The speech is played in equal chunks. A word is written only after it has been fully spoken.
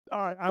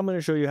all right, I'm going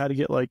to show you how to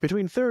get like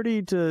between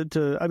 30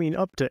 to I mean,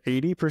 up to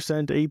 80%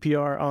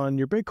 APR on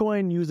your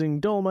Bitcoin using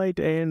Dolomite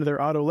and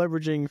their auto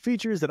leveraging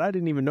features that I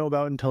didn't even know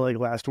about until like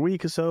last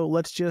week. So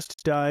let's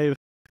just dive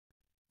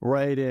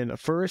right in.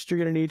 First, you're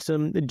going to need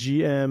some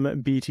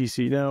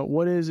gmBTC. Now,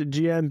 what is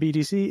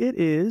gmBTC? It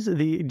is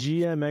the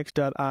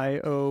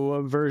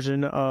gmx.io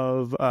version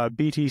of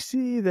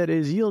BTC that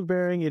is yield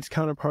bearing. Its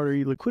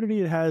counterparty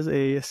liquidity. It has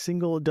a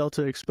single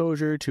delta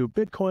exposure to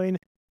Bitcoin.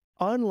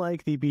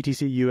 Unlike the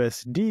BTC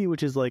USD,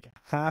 which is like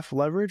half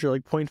leverage or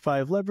like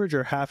 0.5 leverage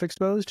or half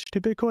exposed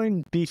to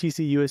Bitcoin,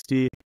 BTC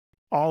USD,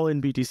 all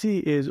in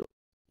BTC, is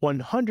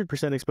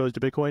 100% exposed to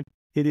Bitcoin.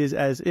 It is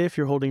as if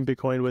you're holding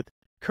Bitcoin with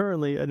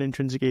currently an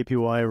intrinsic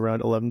APY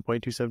around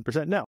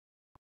 11.27%. Now,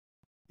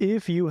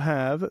 if you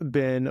have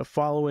been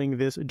following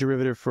this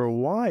derivative for a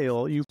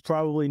while, you've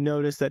probably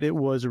noticed that it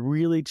was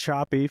really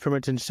choppy from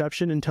its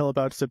inception until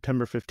about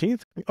September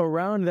 15th.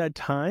 Around that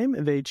time,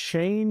 they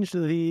changed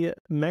the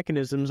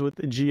mechanisms with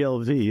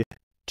GLV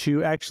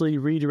to actually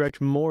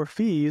redirect more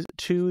fees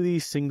to the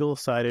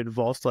single-sided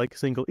vaults like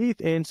single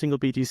ETH and single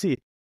BTC.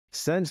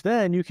 Since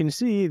then, you can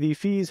see the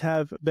fees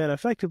have been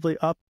effectively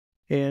up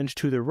and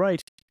to the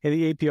right, and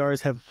the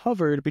APRs have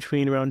hovered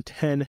between around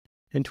 10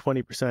 and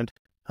 20%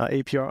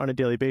 APR on a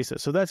daily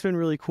basis. So that's been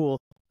really cool.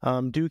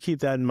 Do keep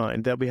that in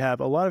mind, that we have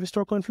a lot of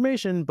historical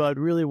information, but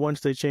really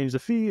once they change the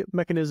fee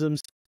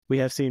mechanisms, we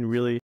have seen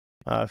really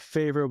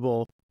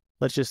favorable,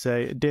 let's just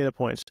say, data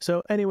points.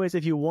 So anyways,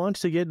 if you want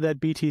to get that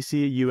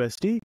BTC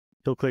USD,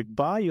 you'll click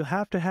buy. You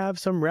have to have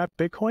some wrapped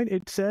Bitcoin.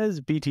 It says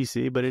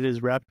BTC, but it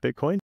is wrapped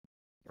Bitcoin.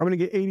 I'm going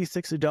to get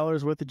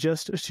 $86 worth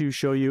just to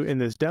show you in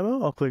this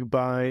demo. I'll click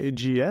buy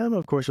GM.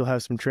 Of course, you'll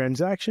have some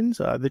transactions.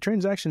 The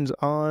transactions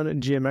on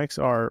GMX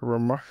are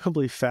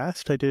remarkably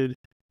fast. I did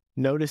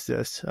notice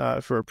this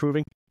for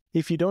approving.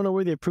 If you don't know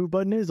where the approve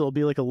button is, there'll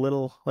be like a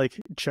little like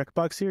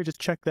checkbox here. Just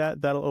check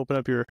that. That'll open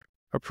up your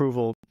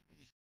approval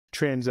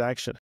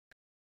transaction.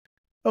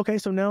 Okay,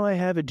 so now I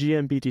have a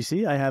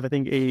gmBTC. I have, I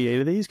think, 88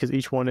 of these because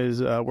each one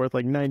is worth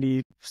like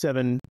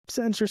 97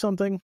 cents or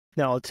something.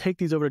 Now, I'll take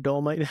these over to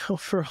Dolomite. Now,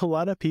 for a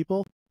lot of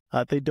people,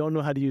 they don't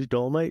know how to use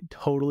Dolomite.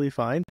 Totally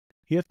fine.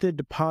 You have to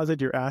deposit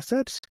your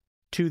assets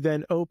to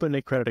then open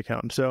a credit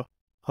account. So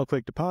I'll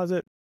click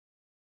deposit.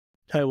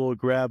 I will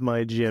grab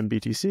my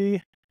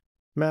gmBTC,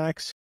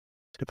 max,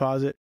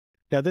 deposit.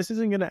 Now, this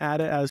isn't going to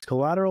add it as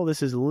collateral.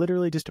 This is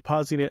literally just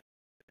depositing it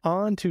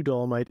onto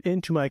Dolomite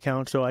into my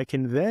account so I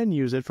can then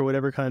use it for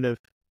whatever kind of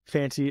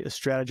fancy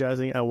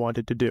strategizing I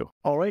wanted to do.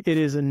 All right, it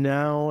is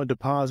now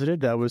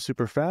deposited. That was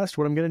super fast.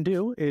 What I'm going to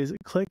do is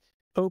click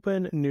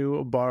open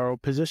new borrow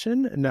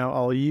position. Now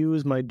I'll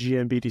use my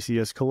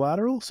gmBTC as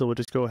collateral. So we'll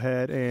just go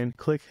ahead and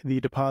click the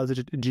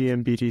deposited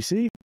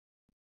gmBTC,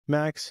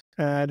 max,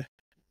 add,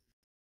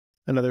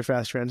 another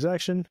fast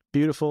transaction.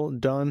 Beautiful,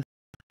 done.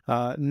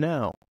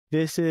 Now,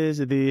 this is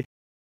the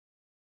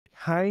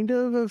kind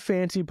of a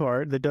fancy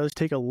part that does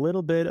take a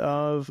little bit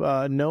of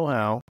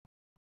know-how.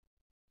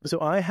 So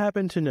I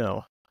happen to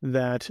know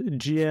that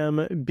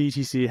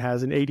gmBTC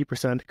has an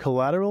 80%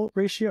 collateral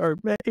ratio or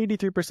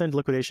 83%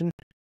 liquidation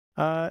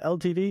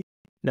LTV.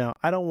 Now,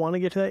 I don't want to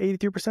get to that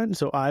 83%,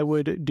 so I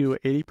would do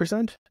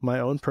 80%,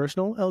 my own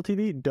personal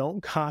LTV.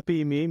 Don't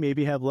copy me,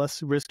 maybe have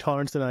less risk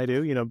tolerance than I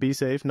do. You know, be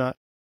safe, not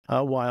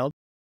wild.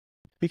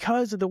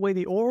 Because the way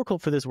the oracle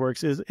for this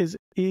works is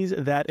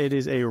that it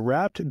is a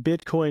wrapped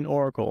Bitcoin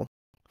oracle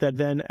that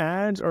then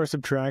adds or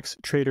subtracts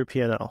trader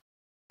P&L.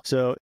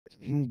 So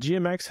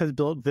GMX has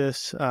built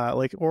this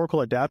like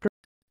Oracle adapter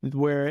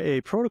where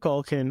a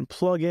protocol can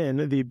plug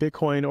in the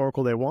Bitcoin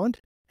Oracle they want,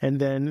 and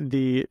then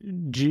the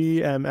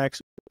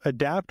GMX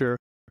adapter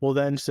will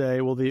then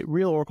say, well, the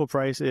real Oracle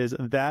price is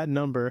that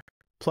number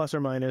plus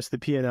or minus the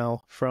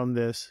P&L from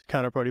this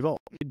counterparty vault.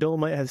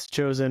 Dolomite has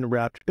chosen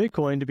wrapped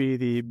Bitcoin to be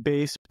the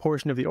base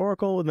portion of the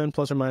Oracle, and then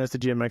plus or minus the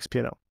GMX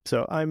P&L.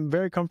 So I'm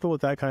very comfortable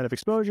with that kind of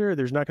exposure.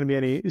 There's not going to be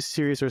any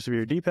serious or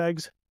severe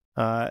depegs.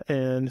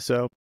 And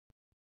so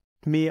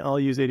me, I'll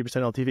use 80%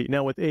 LTV.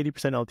 Now with 80%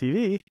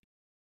 LTV,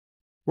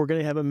 we're going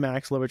to have a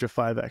max leverage of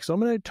 5x. So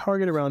I'm going to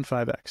target around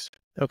 5x.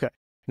 Okay,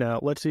 now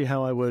let's see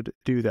how I would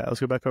do that.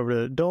 Let's go back over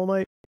to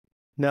Dolomite.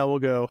 Now we'll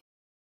go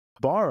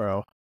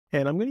borrow,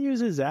 and I'm going to use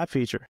the Zap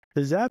feature.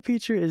 The Zap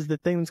feature is the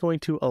thing that's going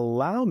to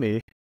allow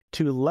me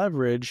to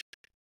leverage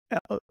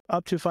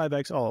up to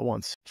 5x all at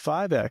once.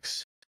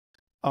 5x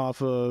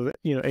off of,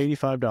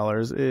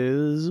 $85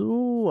 is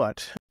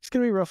what? It's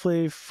going to be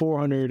roughly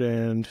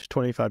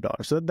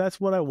 $425. So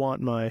that's what I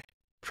want my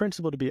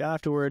principal to be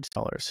afterwards.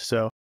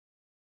 So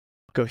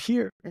go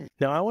here.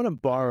 Now I want to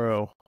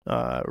borrow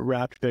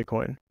wrapped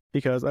Bitcoin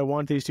because I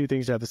want these two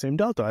things to have the same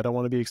delta. I don't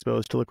want to be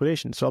exposed to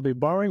liquidation. So I'll be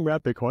borrowing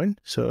wrapped Bitcoin.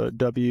 So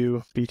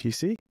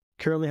WBTC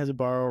currently has a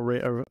borrow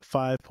rate of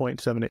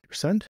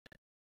 5.78%.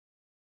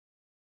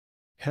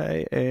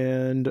 Okay,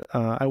 and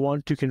I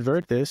want to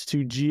convert this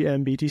to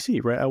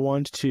gmBTC, right? I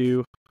want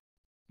to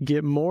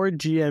get more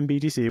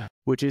gmBTC,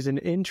 which is an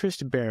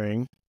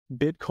interest-bearing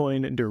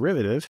Bitcoin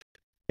derivative,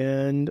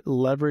 and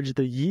leverage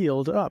the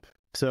yield up.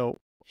 So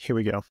here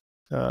we go.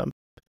 I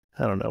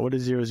don't know. What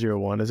is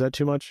 001? Is that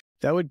too much?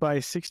 that would buy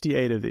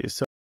 68 of these.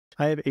 So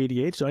I have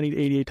 88, so I need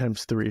 88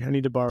 times 3. I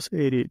need to borrow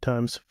 88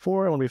 times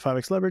 4. I want to be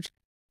 5x leverage.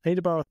 I need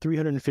to borrow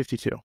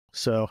 352.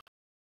 So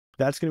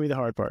that's going to be the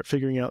hard part,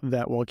 figuring out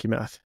that wonky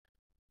math.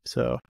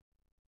 So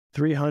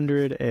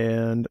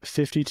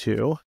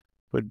 352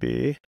 would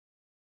be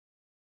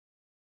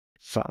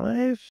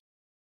 5.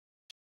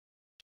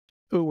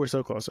 Oh, we're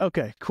so close.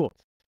 Okay, cool.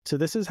 So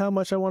this is how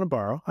much I want to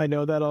borrow. I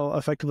know that'll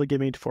effectively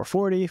give me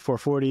 440.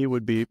 440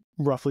 would be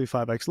roughly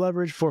 5x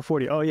leverage.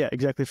 440, oh yeah,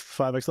 exactly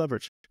 5x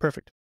leverage.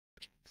 Perfect.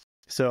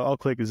 So I'll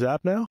click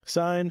Zap now,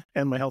 sign,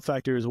 and my health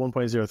factor is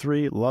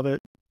 1.03. Love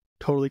it.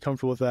 Totally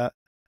comfortable with that.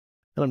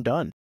 And I'm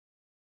done.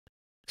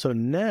 So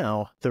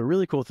now the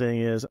really cool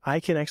thing is I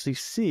can actually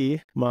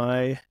see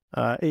my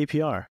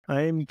APR.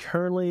 I am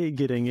currently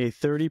getting a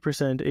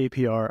 30%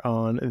 APR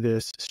on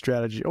this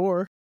strategy,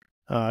 or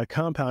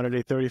compounded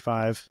a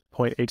 35.87%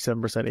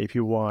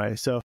 APY.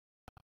 So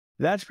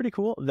that's pretty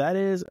cool. That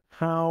is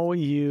how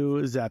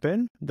you zap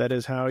in. That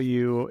is how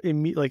you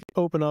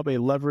open up a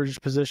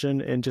leveraged position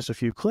in just a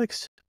few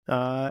clicks.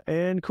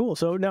 And cool.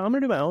 So now I'm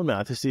going to do my own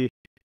math to see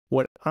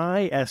what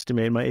I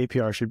estimate my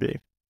APR should be.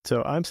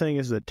 So I'm saying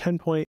this is a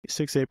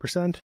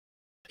 10.68%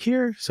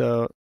 here.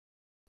 So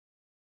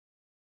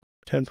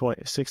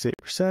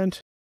 10.68%.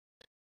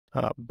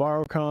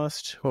 Borrow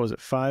cost, what was it?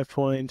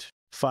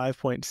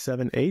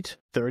 5.78,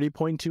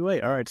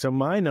 30.28. All right, so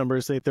my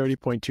numbers say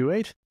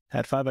 30.28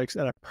 at 5x,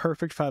 at a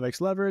perfect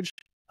 5x leverage.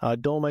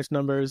 Dolomite's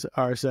numbers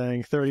are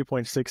saying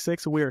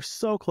 30.66. We are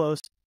so close.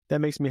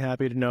 That makes me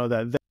happy to know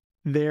that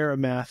their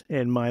math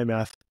and my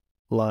math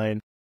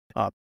line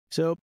up.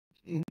 So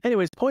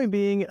anyways, point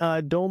being,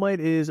 Dolmite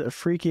is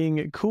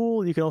freaking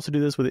cool. You can also do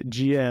this with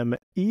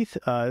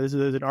gmETH. This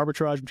is an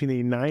arbitrage between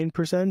the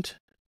 9%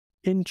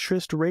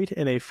 interest rate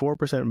and a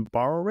 4%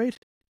 borrow rate.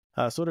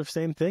 Sort of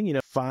same thing,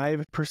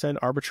 5%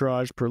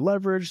 arbitrage per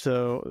leverage.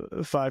 So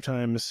 5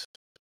 times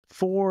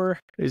 4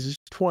 is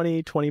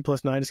 20, 20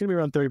 plus 9. It's going to be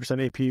around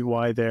 30%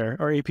 APY there,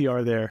 or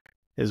APR there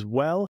as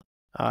well.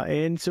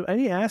 And so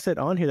any asset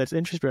on here that's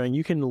interest bearing,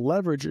 you can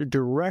leverage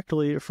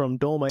directly from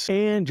Dolomite,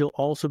 and you'll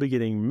also be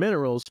getting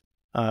minerals.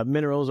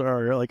 Minerals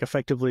are like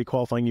effectively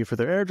qualifying you for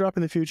their airdrop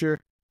in the future,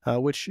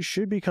 which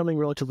should be coming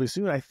relatively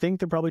soon. I think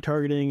they're probably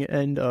targeting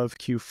end of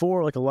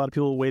Q4, like a lot of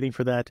people waiting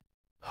for that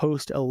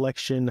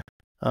post-election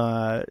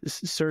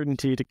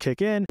certainty to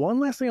kick in.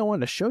 One last thing I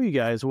wanted to show you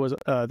guys was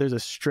there's a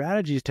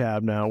strategies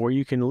tab now where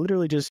you can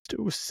literally just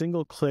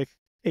single click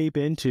ape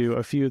into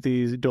a few of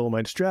these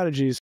Dolomite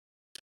strategies.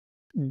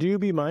 Do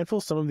be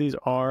mindful, some of these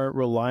are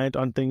reliant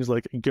on things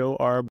like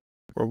GoArb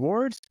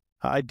rewards.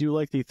 I do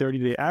like the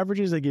 30-day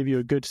averages. They give you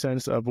a good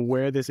sense of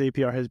where this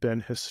APR has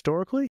been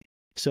historically.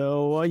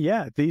 So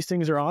yeah, these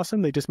things are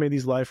awesome. They just made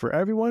these live for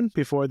everyone.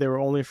 Before they were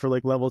only for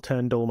like level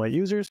 10 Dolomite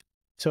users.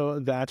 So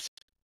that's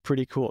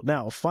pretty cool.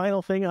 Now,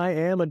 final thing, I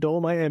am a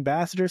Dolomite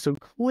ambassador, so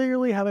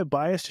clearly have a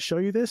bias to show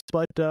you this.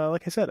 But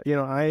like I said,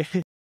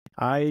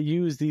 I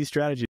use these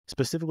strategies,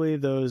 specifically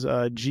those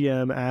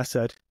GM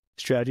asset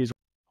strategies,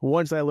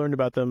 once I learned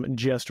about them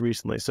just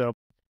recently. So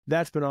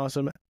that's been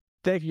awesome.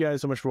 Thank you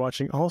guys so much for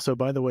watching. Also,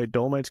 by the way,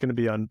 Dolomite's going to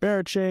be on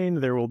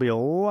Bearchain. There will be a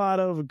lot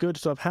of good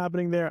stuff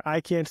happening there. I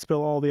can't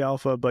spill all the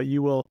alpha, but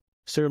you will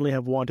certainly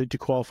have wanted to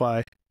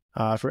qualify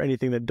for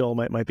anything that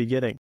Dolomite might be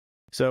getting.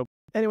 So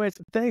anyways,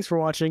 thanks for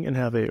watching and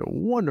have a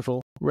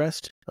wonderful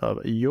rest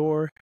of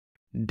your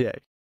day.